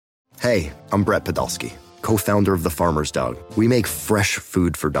Hey, I'm Brett Podolsky, co-founder of The Farmer's Dog. We make fresh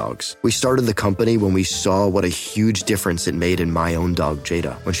food for dogs. We started the company when we saw what a huge difference it made in my own dog,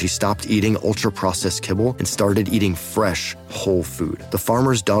 Jada, when she stopped eating ultra-processed kibble and started eating fresh, whole food. The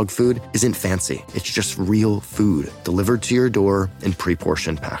Farmer's Dog food isn't fancy. It's just real food delivered to your door in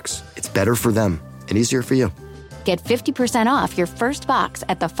pre-portioned packs. It's better for them and easier for you. Get 50% off your first box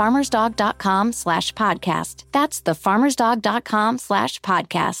at thefarmersdog.com/podcast. That's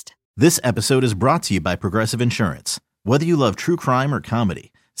thefarmersdog.com/podcast. This episode is brought to you by Progressive Insurance. Whether you love true crime or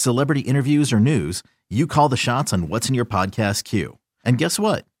comedy, celebrity interviews or news, you call the shots on what's in your podcast queue. And guess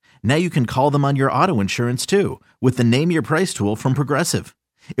what? Now you can call them on your auto insurance too with the Name Your Price tool from Progressive.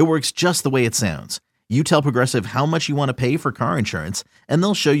 It works just the way it sounds. You tell Progressive how much you want to pay for car insurance, and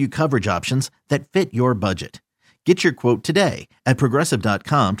they'll show you coverage options that fit your budget. Get your quote today at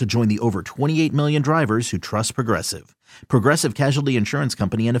Progressive.com to join the over 28 million drivers who trust Progressive. Progressive Casualty Insurance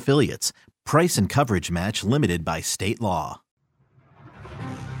Company and Affiliates. Price and coverage match limited by state law.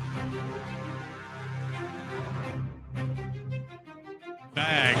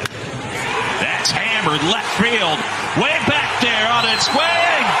 Bang. That's hammered left field. Way back there on its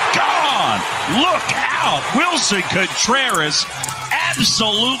way. Gone. Look out. Wilson Contreras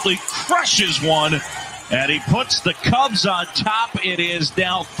absolutely crushes one. And he puts the Cubs on top. It is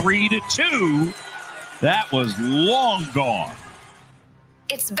now 3-2. That was long gone.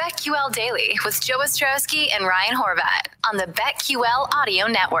 It's BetQL Daily with Joe Ostrowski and Ryan Horvat on the BetQL Audio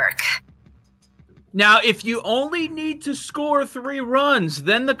Network. Now, if you only need to score 3 runs,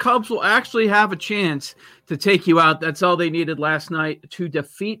 then the Cubs will actually have a chance to take you out. That's all they needed last night to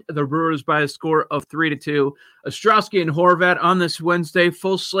defeat the Brewers by a score of 3-2. Ostrowski and Horvat on this Wednesday,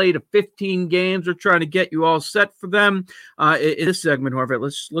 full slate of 15 games. We're trying to get you all set for them. In this segment, Horvat,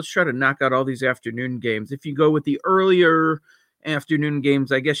 let's try to knock out all these afternoon games. If you go with the earlier afternoon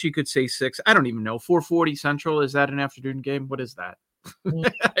games, I guess you could say 6. I don't even know. 4:40 Central, is that an afternoon game? What is that? We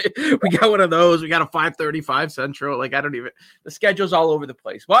got one of those. We got a 5:35 Central. The schedule's all over the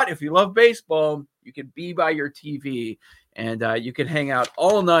place. But if you love baseball, you can be by your TV and you can hang out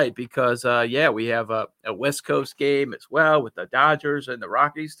all night because, we have a West Coast game as well with the Dodgers and the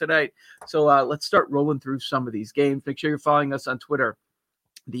Rockies tonight. So let's start rolling through some of these games. Make sure you're following us on Twitter,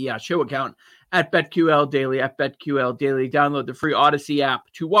 the show account at BetQL Daily, at BetQL Daily. Download the free Odyssey app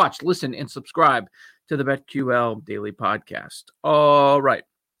to watch, listen, and subscribe to the BetQL Daily Podcast. All right.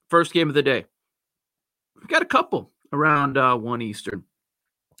 First game of the day. We've got a couple around 1 Eastern,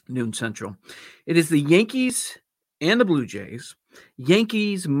 noon Central. It is the Yankees and the Blue Jays.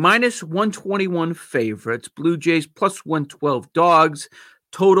 Yankees minus 121 favorites. Blue Jays plus 112 dogs.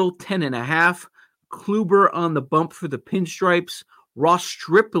 Total 10.5. Kluber on the bump for the Pinstripes. Ross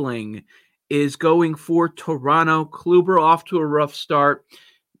Stripling is going for Toronto. Kluber off to a rough start.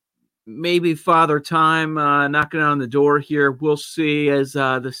 Maybe Father Time knocking on the door here. We'll see as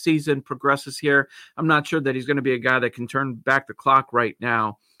the season progresses here. I'm not sure that he's going to be a guy that can turn back the clock right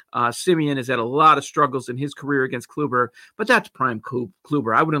now. Simeon has had a lot of struggles in his career against Kluber, but that's prime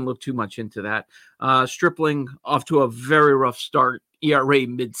Kluber. I wouldn't look too much into that. Stripling off to a very rough start. ERA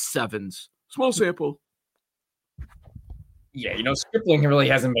mid-7s. Small sample. Yeah, Stripling really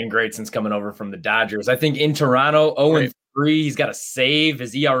hasn't been great since coming over from the Dodgers. I think in Toronto, 0-3, he's got a save.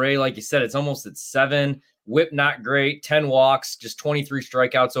 His ERA, like you said, it's almost at 7. Whip not great, 10 walks, just 23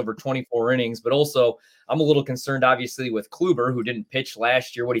 strikeouts over 24 innings. But also, I'm a little concerned, obviously, with Kluber, who didn't pitch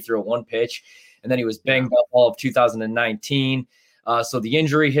last year. He threw 1 pitch, and then he was banged up all of 2019. So the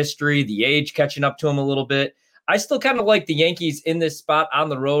injury history, the age catching up to him a little bit. I still kind of like the Yankees in this spot on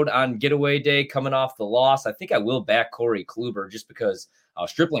the road on getaway day coming off the loss. I think I will back Corey Kluber just because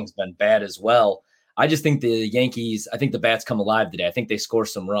Stripling's been bad as well. I just think the Yankees, I think the bats come alive today. I think they score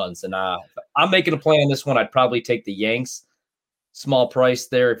some runs. And I'm making a play on this one. I'd probably take the Yanks. Small price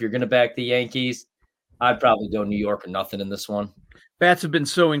there. If you're going to back the Yankees, I'd probably go New York or nothing in this one. Bats have been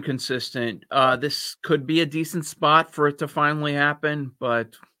so inconsistent. This could be a decent spot for it to finally happen,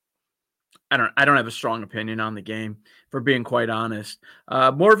 but I don't have a strong opinion on the game, for being quite honest.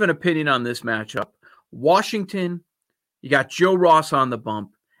 More of an opinion on this matchup. Washington, you got Joe Ross on the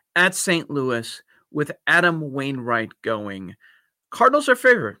bump at St. Louis with Adam Wainwright going. Cardinals are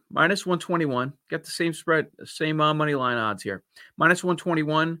favored, minus 121. Got the same spread, same money line odds here. Minus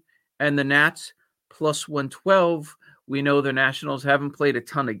 121, and the Nats plus 112. We know the Nationals haven't played a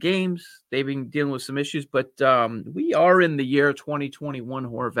ton of games. They've been dealing with some issues, but we are in the year 2021,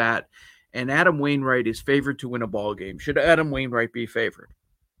 Horvat, and Adam Wainwright is favored to win a ball game. Should Adam Wainwright be favored?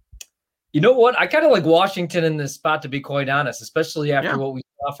 You know what? I kind of like Washington in this spot, to be quite honest, especially after what we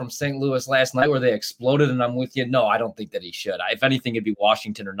saw from St. Louis last night where they exploded, and I'm with you. No, I don't think that he should. If anything, it'd be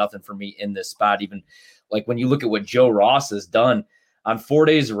Washington or nothing for me in this spot. Even like when you look at what Joe Ross has done on 4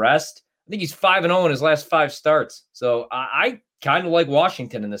 days rest, I think he's 5-0 in his last 5 starts. So I kind of like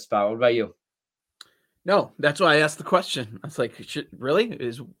Washington in this spot. What about you? No, that's why I asked the question. I was like, really?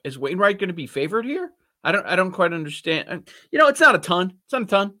 Is Wainwright going to be favored here? I don't quite understand. It's not a ton. It's not a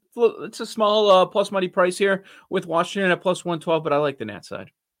ton. It's a small plus money price here with Washington at plus 112, but I like the Nat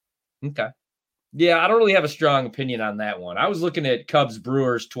side. Okay. Yeah, I don't really have a strong opinion on that one. I was looking at Cubs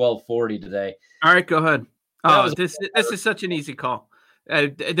Brewers 1240 today. All right, go ahead. This is such an easy call.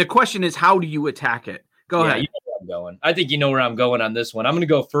 The question is, how do you attack it? Go ahead. You know where I'm going. I think you know where I'm going on this one. I'm going to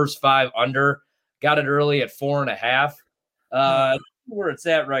go first 5 under. Got it early at 4.5. Where it's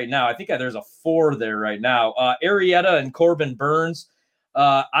at right now. I think there's a 4 there right now. Arrieta and Corbin Burns.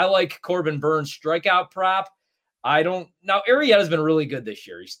 I like Corbin Burns' strikeout prop. Now Arrieta's been really good this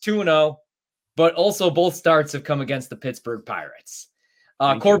year. He's 2-0, but also both starts have come against the Pittsburgh Pirates.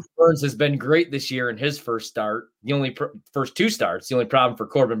 Corbin Burns has been great this year in his first start. The only first 2 starts. The only problem for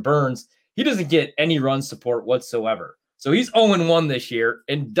Corbin Burns, he doesn't get any run support whatsoever. So he's 0-1 this year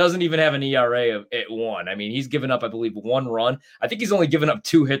and doesn't even have an ERA at 1. I mean, he's given up, I believe, 1 run. I think he's only given up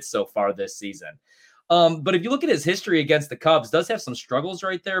 2 hits so far this season. But if you look at his history against the Cubs, does have some struggles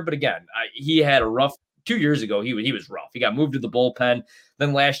right there. But again, he had a rough 2 years ago. He was rough. He got moved to the bullpen.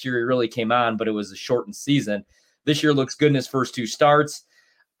 Then last year he really came on, but it was a shortened season. This year looks good in his first 2 starts.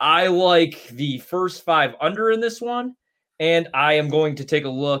 I like the first 5 under in this one, and I am going to take a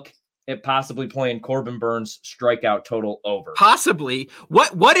look at possibly playing Corbin Burns strikeout total over. Possibly.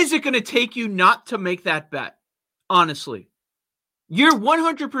 What is it going to take you not to make that bet? Honestly, you're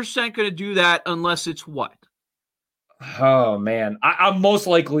 100% going to do that unless it's what? Oh man, I'm most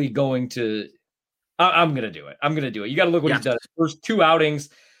likely going to. I'm going to do it. I'm going to do it. You got to look what he's done. His first 2 outings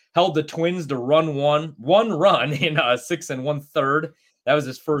held the Twins to one run in 6 1/3. That was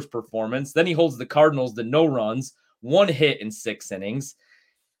his first performance. Then he holds the Cardinals to no runs, 1 hit in 6 innings.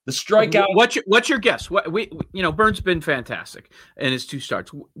 The strikeout. What's your guess? Burns been fantastic in his 2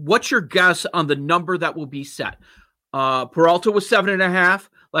 starts. What's your guess on the number that will be set? Peralta was 7.5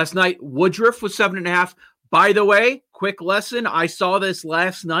 last night. Woodruff was 7.5. By the way, quick lesson. I saw this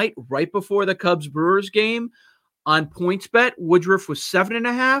last night right before the Cubs Brewers game on PointsBet. Woodruff was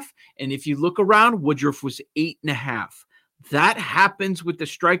 7.5, and if you look around, Woodruff was 8.5. That happens with the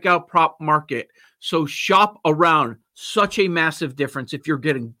strikeout prop market. So shop around. Such a massive difference if you're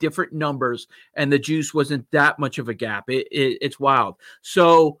getting different numbers and the juice wasn't that much of a gap. It's wild.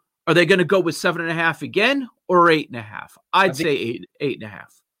 So are they going to go with 7.5 again or 8.5? I'd say 8.5.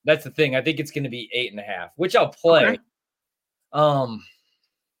 That's the thing. I think it's going to be 8.5, which I'll play. Okay.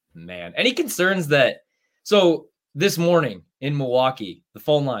 Man, any concerns that so this morning in Milwaukee, the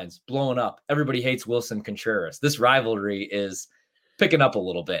phone lines blowing up. Everybody hates Wilson Contreras. This rivalry is picking up a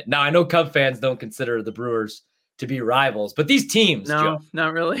little bit. Now, I know Cub fans don't consider the Brewers to be rivals, but these teams, no, Joe,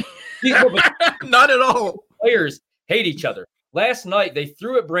 not really. Not at all. Players hate each other. Last night, they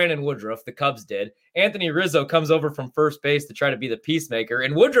threw at Brandon Woodruff, the Cubs did. Anthony Rizzo comes over from first base to try to be the peacemaker,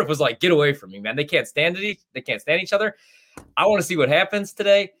 and Woodruff was like, get away from me, man. They can't stand each other. I want to see what happens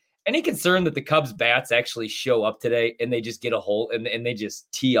today. Any concern that the Cubs bats actually show up today and they just get a hole and they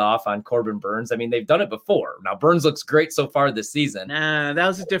just tee off on Corbin Burns? I mean, they've done it before. Now, Burns looks great so far this season. Nah, that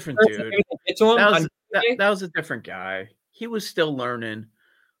was a different dude. That was a different guy. He was still learning.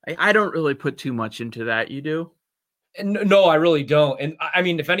 I don't really put too much into that. You do? No, I really don't. And I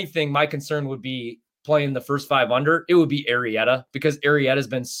mean, if anything, my concern would be playing the first 5 under. It would be Arrieta because Arrieta's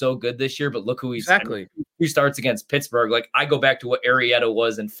been so good this year. But look who he's exactly. Who starts against Pittsburgh. Like I go back to what Arrieta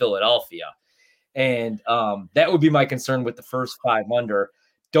was in Philadelphia, and that would be my concern with the first 5 under.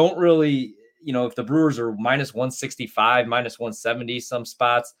 Don't really, if the Brewers are minus 165, minus 170, some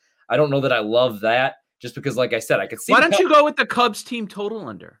spots. I don't know that I love that. Just because, like I said, I could see. Why don't you go with the Cubs team total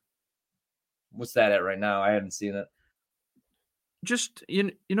under? What's that at right now? I haven't seen it. Just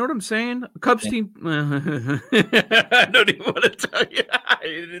you know what I'm saying? Cubs team. I don't even want to tell you. I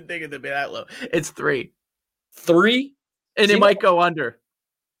didn't think it'd be that low. It's 3. 3, and it might go under.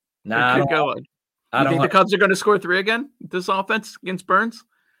 Nah, it could go under. You think the Cubs are going to score 3 again? This offense against Burns?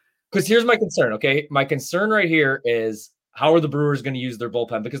 Because here's my concern. Okay, my concern right here is how are the Brewers going to use their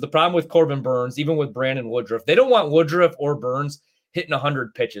bullpen? Because the problem with Corbin Burns, even with Brandon Woodruff, they don't want Woodruff or Burns hitting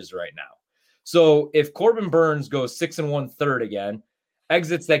 100 pitches right now. So if Corbin Burns goes 6 1/3 again,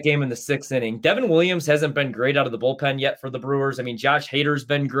 exits that game in the 6th inning, Devin Williams hasn't been great out of the bullpen yet for the Brewers. I mean, Josh Hader's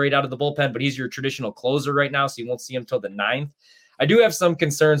been great out of the bullpen, but he's your traditional closer right now, so you won't see him till the 9th. I do have some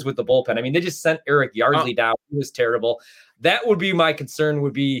concerns with the bullpen. I mean, they just sent Eric Yardley down. He was terrible. That would be my concern,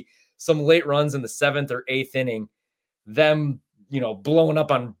 would be some late runs in the 7th or 8th inning, them, blowing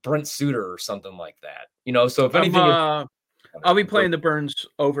up on Brent Suter or something like that. So if anything, I'll be playing the Burns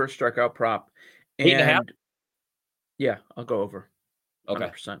over strikeout prop. 8.5? Yeah, I'll go over.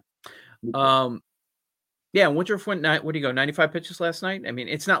 Okay. 100%. Yeah, Woodruff went, what do you go, 95 pitches last night? I mean,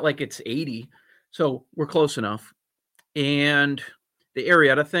 it's not like it's 80, so we're close enough. And the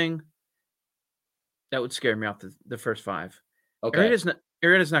Arrieta thing, that would scare me off the first 5. Okay.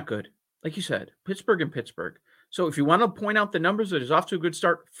 Arrieta's not good. Like you said, Pittsburgh and Pittsburgh. So if you want to point out the numbers that is off to a good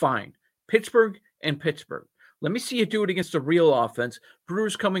start, fine. Pittsburgh and Pittsburgh. Let me see you do it against a real offense.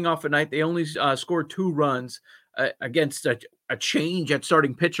 Brewers coming off a night, they only scored 2 runs against a change at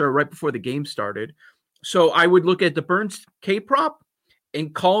starting pitcher right before the game started. So I would look at the Burns K prop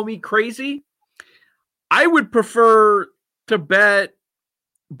and call me crazy. I would prefer to bet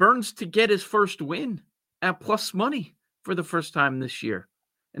Burns to get his first win at plus money for the first time this year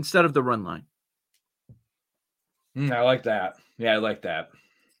instead of the run line. I like that. Yeah, I like that.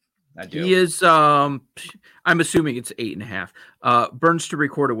 I do. He is, I'm assuming it's 8.5. Burns to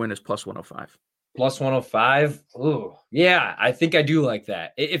record a win is plus 105. Plus 105. Ooh, yeah, I think I do like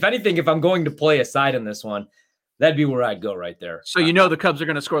that. If anything, if I'm going to play a side in this one, that'd be where I'd go right there. So the Cubs are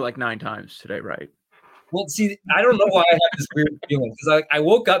going to score like 9 times today, right? Well, see, I don't know why I have this weird feeling, because I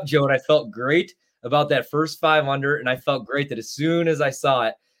woke up, Joe, and I felt great about that first 5 under, and I felt great that as soon as I saw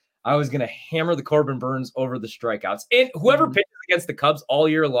it, I was going to hammer the Corbin Burns over the strikeouts. And whoever pitches against the Cubs all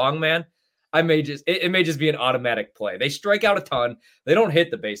year long, man, it may just be an automatic play. They strike out a ton. They don't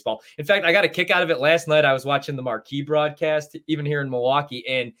hit the baseball. In fact, I got a kick out of it last night. I was watching the Marquee broadcast, even here in Milwaukee,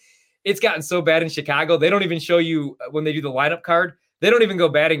 and it's gotten so bad in Chicago. They don't even show you when they do the lineup card. They don't even go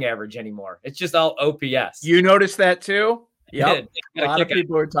batting average anymore. It's just all OPS. You noticed that too? Yeah. A lot of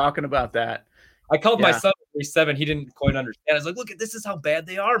people are talking about that. I called my son 7. He didn't quite understand. I was like, look, this is how bad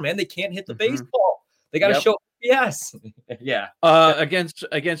they are, man. They can't hit the baseball. They got to show OPS. Yeah. Against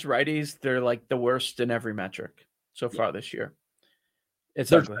righties, they're like the worst in every metric so far this year.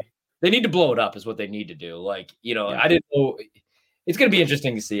 It's ugly. They need to blow it up is what they need to do. Like, I didn't know. It's going to be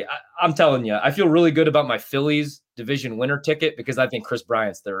interesting to see. I'm telling you, I feel really good about my Phillies division winner ticket because I think Chris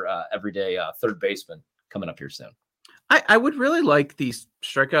Bryant's their everyday third baseman coming up here soon. I would really like these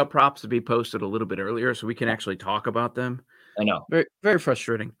strikeout props to be posted a little bit earlier so we can actually talk about them. I know. Very, very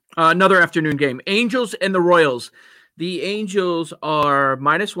frustrating. Another afternoon game. Angels and the Royals. The Angels are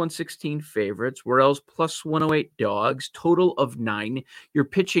minus 116 favorites. Royals plus 108 dogs. Total of 9. Your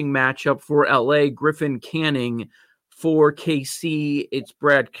pitching matchup for LA, Griffin Canning. For KC, it's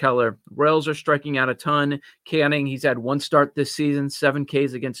Brad Keller. Royals are striking out a ton. Canning, he's had 1 start this season, 7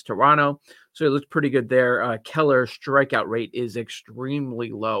 Ks against Toronto. So it looks pretty good there. Keller's strikeout rate is extremely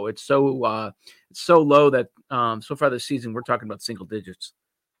low. It's so low that so far this season, we're talking about single digits.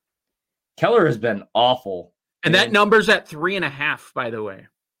 Keller has been awful. And that number's at 3.5, by the way.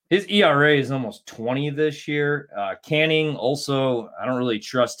 His ERA is almost 20 this year. Canning also, I don't really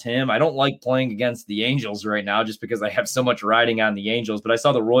trust him. I don't like playing against the Angels right now just because I have so much riding on the Angels. But I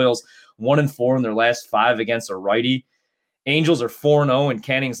saw the Royals 1-4 in their last 5 against a righty. Angels are 4-0 in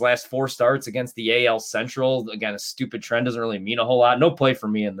Canning's last 4 starts against the AL Central. Again, a stupid trend doesn't really mean a whole lot. No play for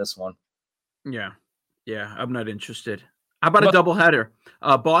me in this one. Yeah, I'm not interested. How about a doubleheader?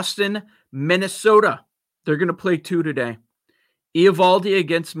 Boston, Minnesota. They're going to play 2 today. Eovaldi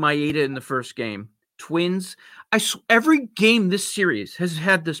against Maeda in the first game. Twins. Every game this series has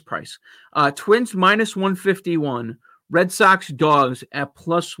had this price. Twins minus 151. Red Sox dogs at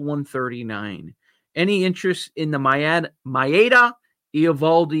plus 139. Any interest in the Maeda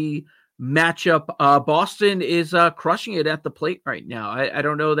Eovaldi matchup? Boston is crushing it at the plate right now. I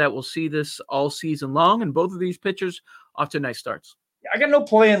don't know that we'll see this all season long, and both of these pitchers off to nice starts. I got no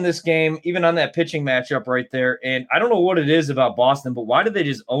play in this game, even on that pitching matchup right there. And I don't know what it is about Boston, but why did they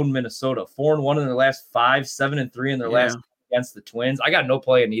just own Minnesota? 4-1 in their last 5, 7-3 in their last against the Twins. I got no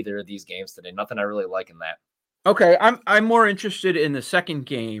play in either of these games today. Nothing I really like in that. Okay, I'm more interested in the second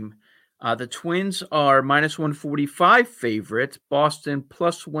game. The Twins are minus 145 favorites. Boston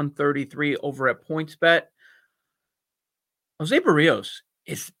plus 133 over at PointsBet. Jose Barrios,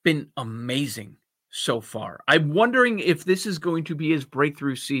 it's been amazing so far. I'm wondering if this is going to be his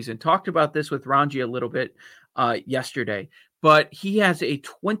breakthrough season. Talked about this with Ranji a little bit yesterday, but he has a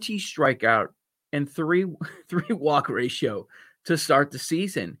 20 strikeout and 3 walk ratio to start the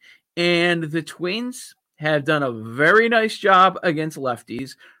season. And the Twins have done a very nice job against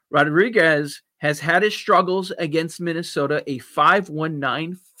lefties. Rodriguez has had his struggles against Minnesota, a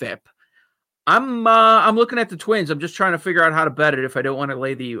 5.19 FIP. I'm looking at the Twins. I'm just trying to figure out how to bet it if I don't want to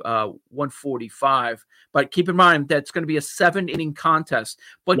lay the 145. But keep in mind that's going to be a 7-inning contest.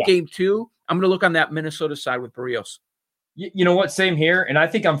 But game 2, I'm going to look on that Minnesota side with Berrios. You know what? Same here. And I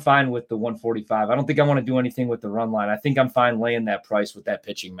think I'm fine with the 145. I don't think I want to do anything with the run line. I think I'm fine laying that price with that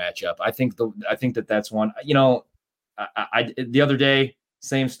pitching matchup. I think that's one. I the other day,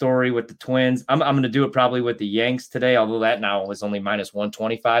 same story with the Twins. I'm going to do it probably with the Yanks today, although that now is only minus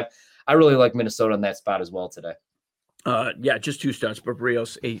 125. I really like Minnesota on that spot as well today. Just 2 starts, but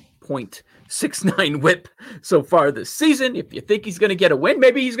Berrios 8.69 whip so far this season. If you think he's going to get a win,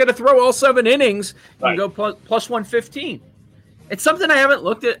 maybe he's going to throw all 7 innings and go plus 115. It's something I haven't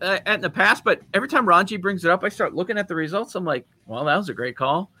looked at in the past, but every time Ranji brings it up, I start looking at the results. I'm like, well, that was a great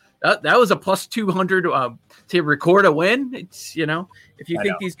call. That was a plus 200 to record a win. It's, if you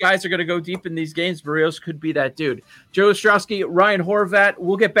think these guys are going to go deep in these games, Berrios could be that dude. Joe Ostrowski, Ryan Horvat.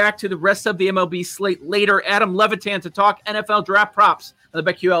 We'll get back to the rest of the MLB slate later. Adam Levitan to talk NFL draft props on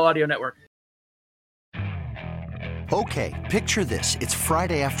the BetQL Audio Network. Okay, picture this. It's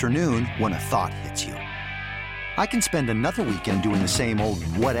Friday afternoon when a thought hits you. I can spend another weekend doing the same old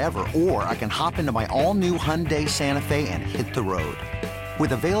whatever, or I can hop into my all-new Hyundai Santa Fe and hit the road.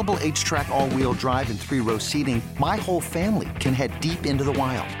 With available H-Track all-wheel drive and 3-row seating, my whole family can head deep into the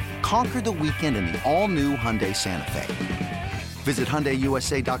wild. Conquer the weekend in the all-new Hyundai Santa Fe. Visit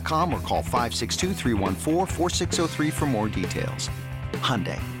HyundaiUSA.com or call 562-314-4603 for more details.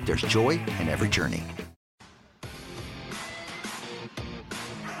 Hyundai, there's joy in every journey.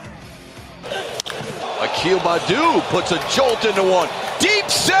 Akil Baddoo puts a jolt into one. Deep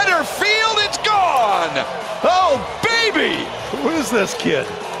center field, it's gone! Oh, baby! Who is this kid?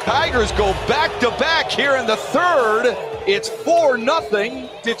 Tigers go back-to-back here in the third. It's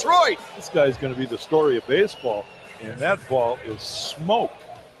 4-0 Detroit. This guy's going to be the story of baseball, and that ball is smoked.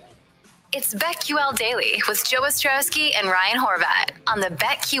 It's BetQL Daily with Joe Ostrowski and Ryan Horvat on the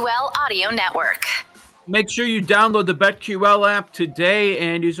BetQL Audio Network. Make sure you download the BetQL app today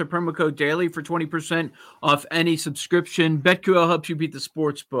and use our promo code DAILY for 20% off any subscription. BetQL helps you beat the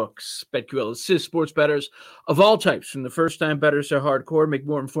sports books. BetQL assists sports bettors of all types, from the first-time bettors to hardcore, make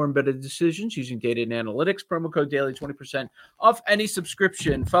more informed, better decisions using data and analytics. Promo code DAILY, 20% off any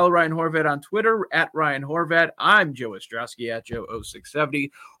subscription. Follow Ryan Horvat on Twitter, at Ryan Horvat. I'm Joe Ostrowski, at Joe0670.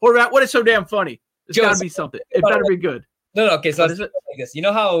 Horvat, what is so damn funny? It's got to be something. It better be good. No. Okay, so I guess you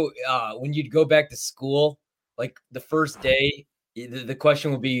know how when you'd go back to school, like the first day, the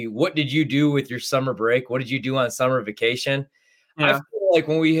question would be, "What did you do with your summer break? What did you do on summer vacation?" Yeah. I feel like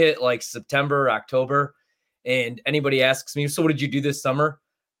when we hit like September, October, and anybody asks me, "So what did you do this summer?"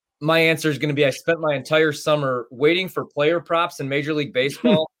 My answer is going to be, I spent my entire summer waiting for player props in Major League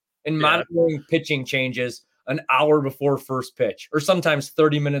Baseball and monitoring pitching changes an hour before first pitch, or sometimes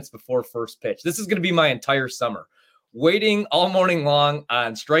 30 minutes before first pitch. This is going to be my entire summer. Waiting all morning long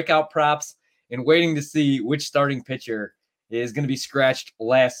on strikeout props and waiting to see which starting pitcher is going to be scratched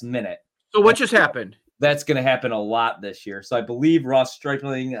last minute. So what just happened? That's going to happen a lot this year. So I believe Ross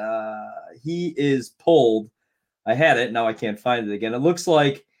Stripling, he is pulled. I had it. Now I can't find it again. It looks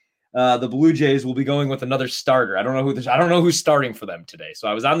like the Blue Jays will be going with another starter. I don't know who's starting for them today. So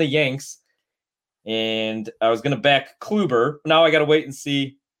I was on the Yanks and I was going to back Kluber. Now I got to wait and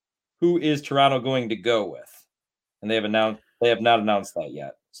see who is Toronto going to go with. And they have not announced that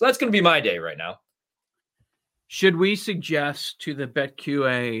yet. So that's going to be my day right now. Should we suggest to the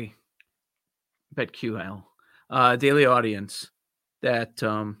BetQL daily audience that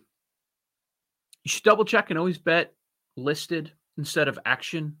you should double check and always bet listed instead of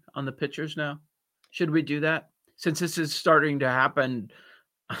action on the pitchers now? Should we do that? Since this is starting to happen,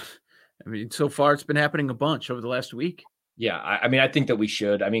 I mean, so far it's been happening a bunch over the last week. Yeah, I mean, I think that we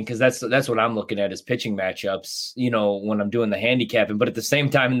should. I mean, because that's what I'm looking at is pitching matchups, when I'm doing the handicapping. But at the same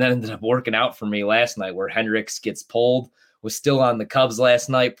time, and that ended up working out for me last night where Hendricks gets pulled, was still on the Cubs last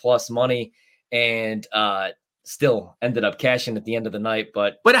night, plus money, and still ended up cashing at the end of the night.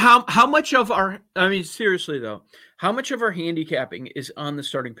 But how much of seriously though, how much of our handicapping is on the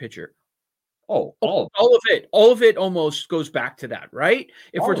starting pitcher? Oh, all of it almost goes back to that, right?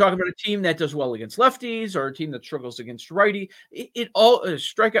 If we're talking about a team that does well against lefties or a team that struggles against righty, it all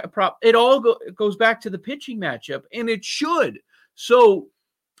strikeout prop. It all goes back to the pitching matchup, and it should. So,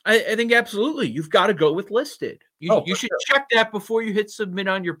 I think absolutely you've got to go with listed. You should check that before you hit submit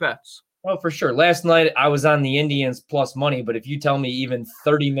on your bets. Oh, for sure. Last night I was on the Indians plus money, but if you tell me even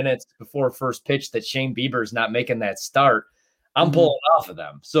 30 minutes before first pitch that Shane Bieber's not making that start, I'm pulling off of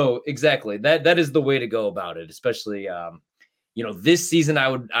them. So exactly that is the way to go about it, especially, this season, I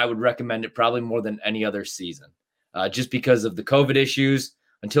would recommend it probably more than any other season, just because of the COVID issues.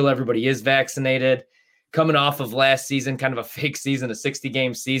 until everybody is vaccinated. Coming off of last season, kind of a fake season, a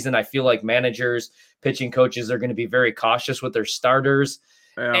 60-game season, I feel like managers, pitching coaches are going to be very cautious with their starters.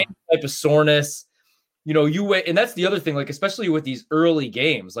 Yeah. Any type of soreness, you wait. And that's the other thing, like, especially with these early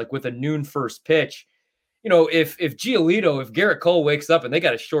games, like with a noon first pitch, if Garrett Cole wakes up and they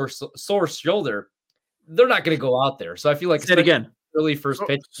got a sore shoulder, they're not going to go out there. So I feel like say it again. Early first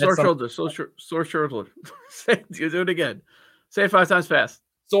pitch. Sore shoulder. You do it again. Say it 5 times fast.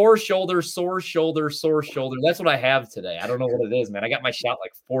 Sore shoulder. That's what I have today. I don't know what it is, man. I got my shot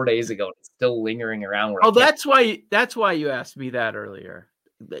like 4 days ago. It's still lingering around. That's why you asked me that earlier.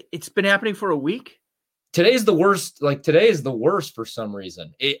 It's been happening for a week. Today's the worst. Like, today is the worst for some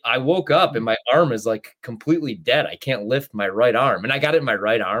reason. I woke up and my arm is like completely dead. I can't lift my right arm, and I got it in my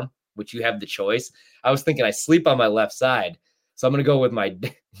right arm, which you have the choice. I was thinking I sleep on my left side, so I'm going to go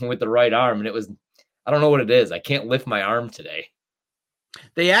with the right arm. And I don't know what it is. I can't lift my arm today.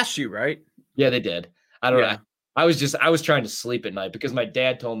 They asked you, right? Yeah, they did. I don't know. I was trying to sleep at night because my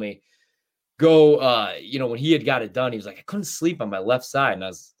dad told me go, when he had got it done, he was like, I couldn't sleep on my left side.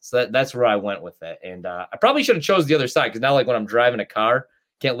 And that's where I went with it. And I probably should have chose the other side, because now, like, when I'm driving a car,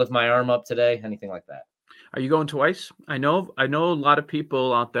 can't lift my arm up today, anything like that. Are you going twice? I know a lot of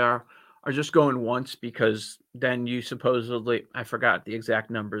people out there are just going once, because then you supposedly, I forgot the exact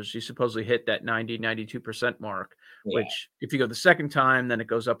numbers, you supposedly hit that 92% mark, which if you go the second time, then it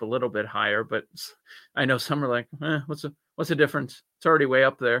goes up a little bit higher. But I know some are like, what's the difference? It's already way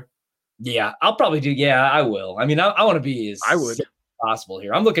up there. Yeah, I'll probably do. Yeah, I will. I mean, I want to be as possible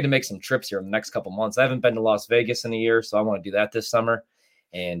here. I'm looking to make some trips here in the next couple months. I haven't been to Las Vegas in a year, so I want to do that this summer.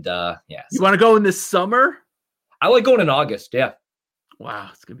 And you want to go in this summer? I like going in August. Yeah. Wow,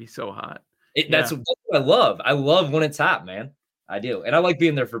 it's gonna be so hot. That's what I love. I love when it's hot, man. I do. And I like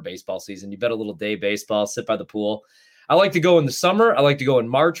being there for baseball season. You bet a little day baseball, sit by the pool. I like to go in the summer. I like to go in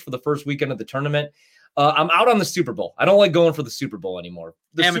March for the first weekend of the tournament. I'm out on the Super Bowl. I don't like going for the Super Bowl anymore.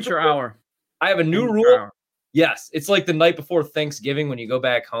 The Amateur hour. I have a new rule. Hour. Yes. It's like the night before Thanksgiving when you go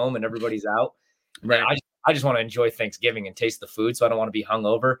back home and everybody's out. Right. I just want to enjoy Thanksgiving and taste the food, so I don't want to be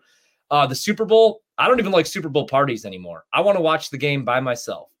hungover. The Super Bowl, I don't even like Super Bowl parties anymore. I want to watch the game by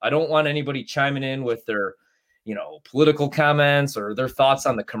myself. I don't want anybody chiming in with their, political comments or their thoughts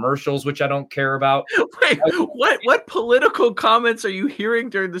on the commercials, which I don't care about. Wait, what political comments are you hearing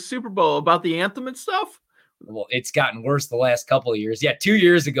during the Super Bowl about the anthem and stuff? Well, it's gotten worse the last couple of years. Yeah, 2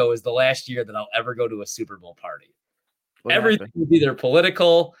 years ago is the last year that I'll ever go to a Super Bowl party. Everything is either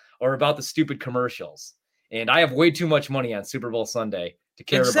political or about the stupid commercials. And I have way too much money on Super Bowl Sunday to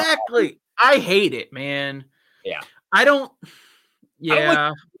care about. Exactly. I hate it, man. Yeah. I don't. Yeah. I don't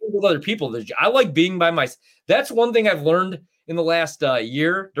like being with other people. I like being by myself. That's one thing I've learned in the last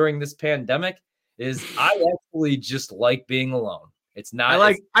year during this pandemic is I actually just like being alone. It's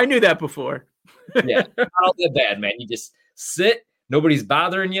not. I knew that before. Yeah. Not all that bad, man. You just sit. Nobody's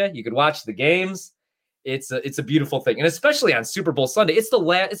bothering you. You could watch the games. It's a beautiful thing. And especially on Super Bowl Sunday, it's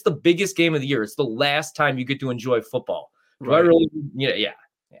the biggest game of the year. It's the last time you get to enjoy football. Right. Yeah.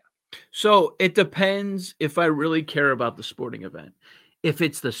 So it depends if I really care about the sporting event. If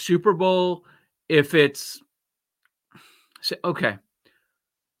it's the Super Bowl, okay.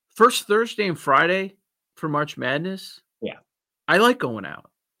 First Thursday and Friday for March Madness. Yeah. I like going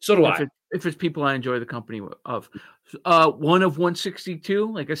out. So do I. If it's people I enjoy the company of. One of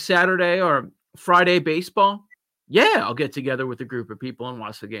 162, like a Saturday or Friday baseball. Yeah, I'll get together with a group of people and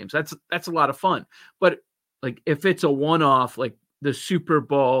watch the games. That's a lot of fun. But like if it's a one-off, like the Super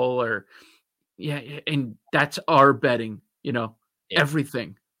Bowl and that's our betting,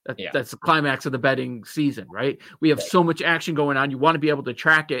 everything. That's the climax of the betting season, right? We have so much action going on. You want to be able to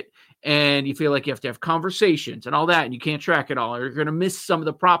track it, and you feel like you have to have conversations and all that, and you can't track it all. Or you're going to miss some of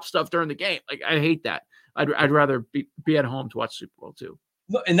the prop stuff during the game. Like, I hate that. I'd rather be at home to watch Super Bowl too.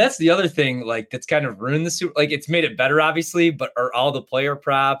 And that's the other thing, like, that's kind of ruined the Super. Like, it's made it better, obviously, but are all the player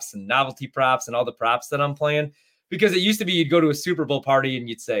props and novelty props and all the props that I'm playing? Because it used to be you'd go to a Super Bowl party and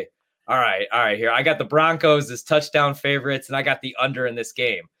you'd say, all right, here, I got the Broncos as touchdown favorites, and I got the under in this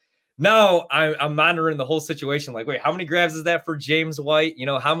game. Now I'm monitoring the whole situation. Like, wait, how many grabs is that for James White?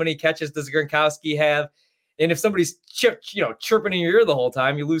 How many catches does Gronkowski have? And if somebody's chirping in your ear the whole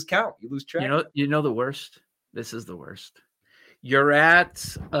time, you lose count. You lose track. You know the worst? This is the worst. You're at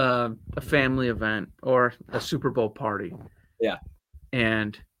a family event or a Super Bowl party. Yeah.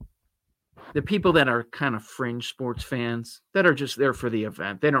 And the people that are kind of fringe sports fans that are just there for the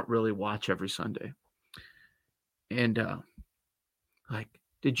event, they don't really watch every Sunday. And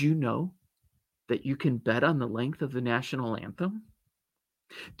did you know that you can bet on the length of the national anthem?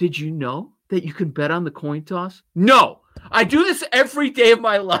 Did you know that you can bet on the coin toss? No, I do this every day of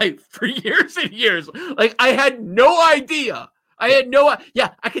my life for years and years. Like, I had no idea.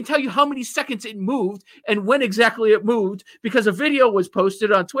 Yeah, I can tell you how many seconds it moved and when exactly it moved because a video was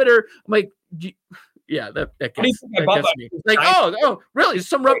posted on Twitter. I'm like, yeah, that gets me. Like, oh, really? It's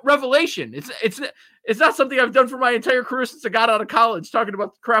some revelation. It's not something I've done for my entire career since I got out of college, talking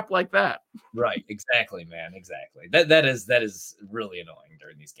about crap like that. Right. Exactly, man. Exactly. That is really annoying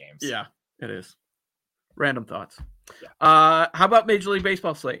during these games. Yeah, it is. Random thoughts. Yeah. How about Major League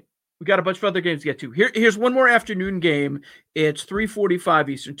Baseball slate? We got a bunch of other games to get to. Here's one more afternoon game. It's 3:45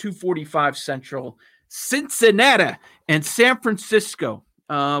 Eastern, 2:45 Central. Cincinnati and San Francisco.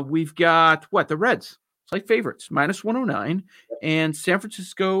 We've got the Reds. It's like favorites, -109, and San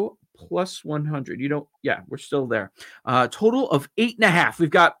Francisco +100. We're still there. Total of 8.5. We've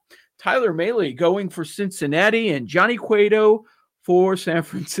got Tyler Mahle going for Cincinnati and Johnny Cueto for San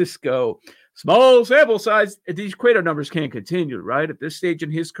Francisco. Small sample size. These Cueto numbers can't continue, right? At this stage in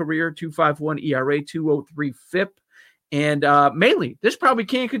his career, 2.51 ERA, 2.03 FIP. And Mahle, this probably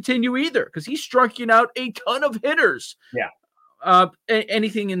can't continue either because he's striking out a ton of hitters. Yeah.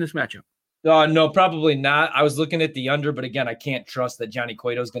 Anything in this matchup? No, probably not. I was looking at the under, but again, I can't trust that Johnny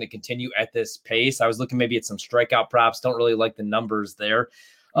Cueto is going to continue at this pace. I was looking maybe at some strikeout props. Don't really like the numbers there.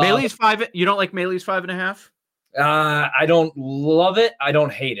 Mahle's 5. You don't like Mahle's 5.5? I don't love it. I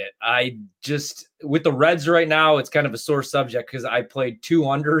don't hate it. I just, with the Reds right now, it's kind of a sore subject because I played 2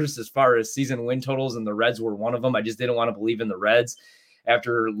 unders as far as season win totals, and the Reds were one of them. I just didn't want to believe in the Reds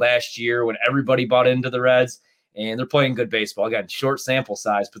after last year when everybody bought into the Reds, and they're playing good baseball. Again, short sample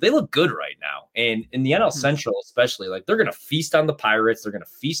size, but they look good right now. And in the NL Central, especially, like, they're going to feast on the Pirates. They're going to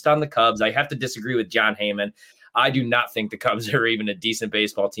feast on the Cubs. I have to disagree with John Heyman. I do not think the Cubs are even a decent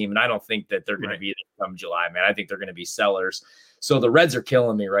baseball team, and I don't think that they're going to be there come July, man. I think they're going to be sellers. So the Reds are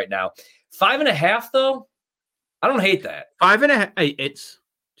killing me right now. 5.5, though, I don't hate that. 5.5. It's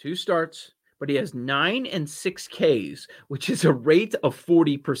 2 starts, but he has 9 and 6 Ks, which is a rate of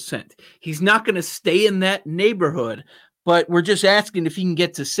 40%. He's not going to stay in that neighborhood, but we're just asking if he can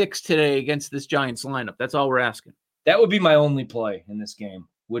get to 6 today against this Giants lineup. That's all we're asking. That would be my only play in this game.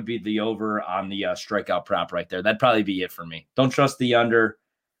 Would be the over on the strikeout prop right there. That'd probably be it for me. Don't trust the under.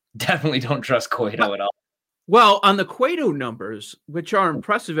 Definitely don't trust Cueto at all. Well, on the Cueto numbers, which are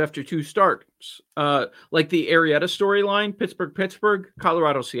impressive after 2 starts, like the Arrieta storyline, Pittsburgh,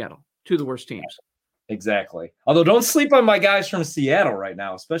 Colorado, Seattle, 2 of the worst teams. Exactly. Although don't sleep on my guys from Seattle right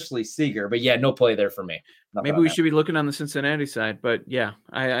now, especially Seager. But yeah, no play there for me. Maybe we should be looking on the Cincinnati side. But yeah,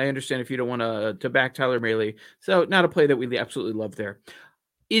 I understand if you don't want to back Tyler Mahle. So not a play that we absolutely love there.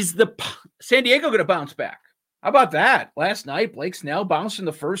 Is the San Diego going to bounce back? How about that? Last night, Blake Snell bounced in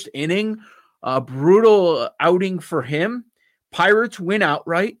the first inning. Brutal outing for him. Pirates win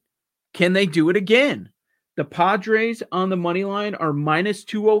outright. Can they do it again? The Padres on the money line are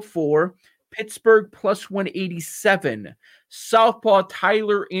 -204. Pittsburgh +187. Southpaw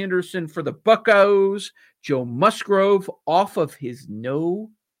Tyler Anderson for the Buccos. Joe Musgrove off of his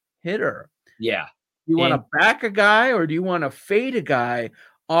no-hitter. Yeah. You want to back a guy or do you want to fade a guy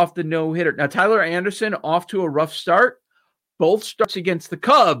off the no-hitter? Now, Tyler Anderson off to a rough start. Both starts against the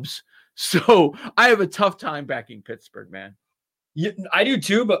Cubs. So I have a tough time backing Pittsburgh, man. Yeah, I do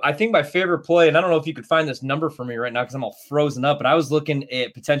too, but I think my favorite play, and I don't know if you could find this number for me right now because I'm all frozen up, but I was looking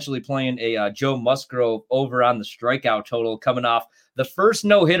at potentially playing a Joe Musgrove over on the strikeout total coming off the first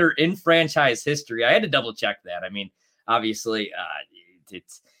no-hitter in franchise history. I had to double-check that. I mean, obviously,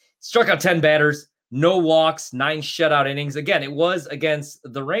 it's struck out 10 batters, no walks, 9 shutout innings. Again, it was against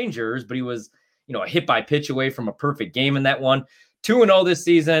the Rangers, but he was, a hit by pitch away from a perfect game in that one. 2-0 this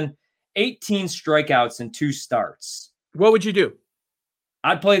season, 18 strikeouts in 2 starts. What would you do?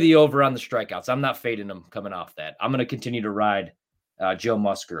 I'd play the over on the strikeouts. I'm not fading him coming off that. I'm going to continue to ride Joe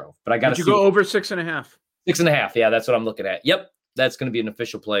Musgrove, but I got to see. Would you go over 6.5? 6.5. Yeah, that's what I'm looking at. Yep. That's going to be an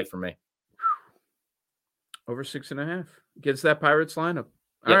official play for me. Over 6.5 against that Pirates lineup.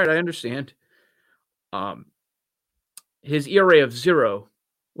 All right. I understand. His ERA of 0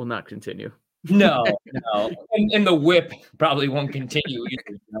 will not continue. No. And the whip probably won't continue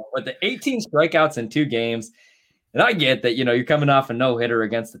either. But the 18 strikeouts in 2 games, and I get that, you're coming off a no-hitter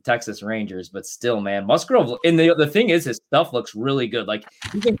against the Texas Rangers, but still, man, Musgrove, and the thing is, his stuff looks really good. Like,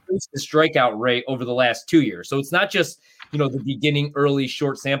 he's increased the strikeout rate over the last 2 years. So it's not just, the beginning, early,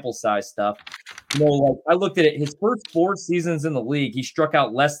 short sample size stuff. Like, I looked at it, his first 4 seasons in the league, he struck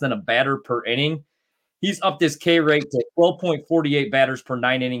out less than a batter per inning. He's upped his K rate to 12.48 batters per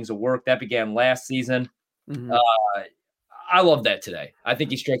 9 innings of work. That began last season. Mm-hmm. I love that today. I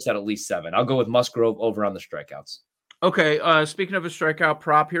think he strikes out at least 7. I'll go with Musgrove over on the strikeouts. Okay. Speaking of a strikeout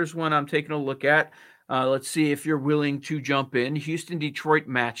prop, here's one I'm taking a look at. Let's see if you're willing to jump in. Houston-Detroit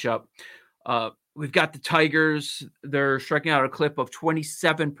matchup. We've got the Tigers. They're striking out a clip of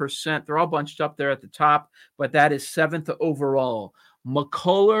 27%. They're all bunched up there at the top, but that is 7th overall.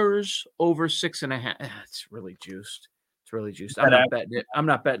 McCullers over 6.5. It's really juiced. It's really juiced. I'm not betting it. I'm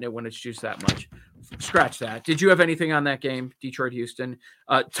not betting it when it's juiced that much. Scratch that. Did you have anything on that game, Detroit-Houston?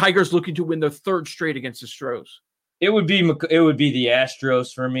 Tigers looking to win their 3rd straight against the Astros. It would be the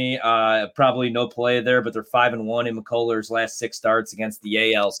Astros for me. Probably no play there, but they're 5-1 in McCullers' last 6 starts against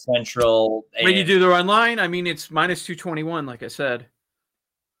the AL Central. When you do the run line, I mean, it's minus 221, like I said.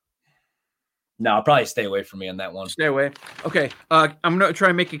 No, I'll probably stay away from me on that one. Stay away. Okay, I'm going to try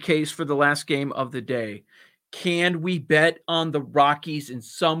and make a case for the last game of the day. Can we bet on the Rockies in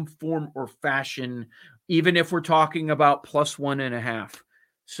some form or fashion, even if we're talking about plus 1.5?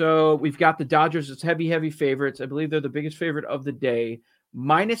 So we've got the Dodgers as heavy favorites. I believe they're the biggest favorite of the day.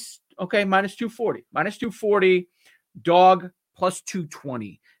 Minus 240. Minus 240. Dog plus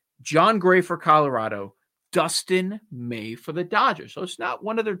 220. John Gray for Colorado. Dustin May for the Dodgers. So it's not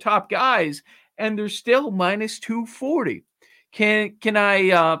one of their top guys, and they're still minus 240. Can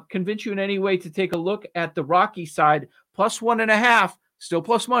I convince you in any way to take a look at the Rocky side? Plus 1.5, still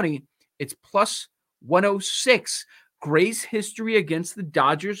plus money. It's plus 106. Gray's history against the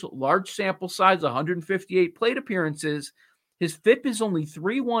Dodgers, large sample size, 158 plate appearances. His FIP is only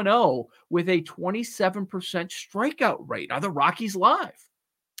 3.10 with a 27% strikeout rate. Are the Rockies live?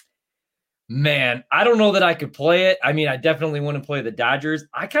 Man, I don't know that I could play it. I mean, I definitely want to play the Dodgers.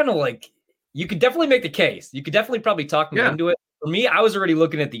 I kind of you could definitely make the case. You could definitely probably talk me into it. For me, I was already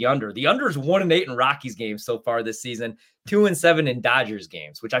looking at the under. The under is 1-8 in Rockies games so far this season, 2-7 in Dodgers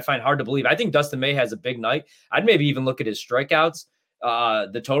games, which I find hard to believe. I think Dustin May has a big night. I'd maybe even look at his strikeouts,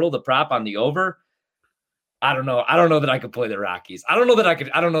 the total, the prop on the over. I don't know. I don't know that I could play the Rockies. I don't know that I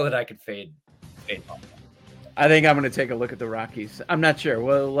could fade. I think I'm going to take a look at the Rockies. I'm not sure.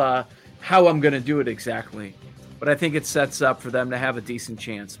 Well, how I'm going to do it exactly, but I think it sets up for them to have a decent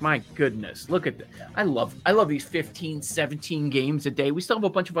chance. My goodness, look at that. I love these 15, 17 games a day. We still have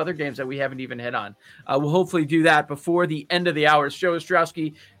a bunch of other games that we haven't even hit on. We'll hopefully do that before the end of the hour. Joe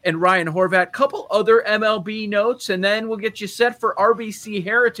Ostrowski and Ryan Horvat. Couple other MLB notes, and then we'll get you set for RBC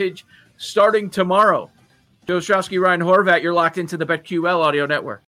Heritage starting tomorrow. Joe Ostrowski, Ryan Horvat, you're locked into the BetQL Audio Network.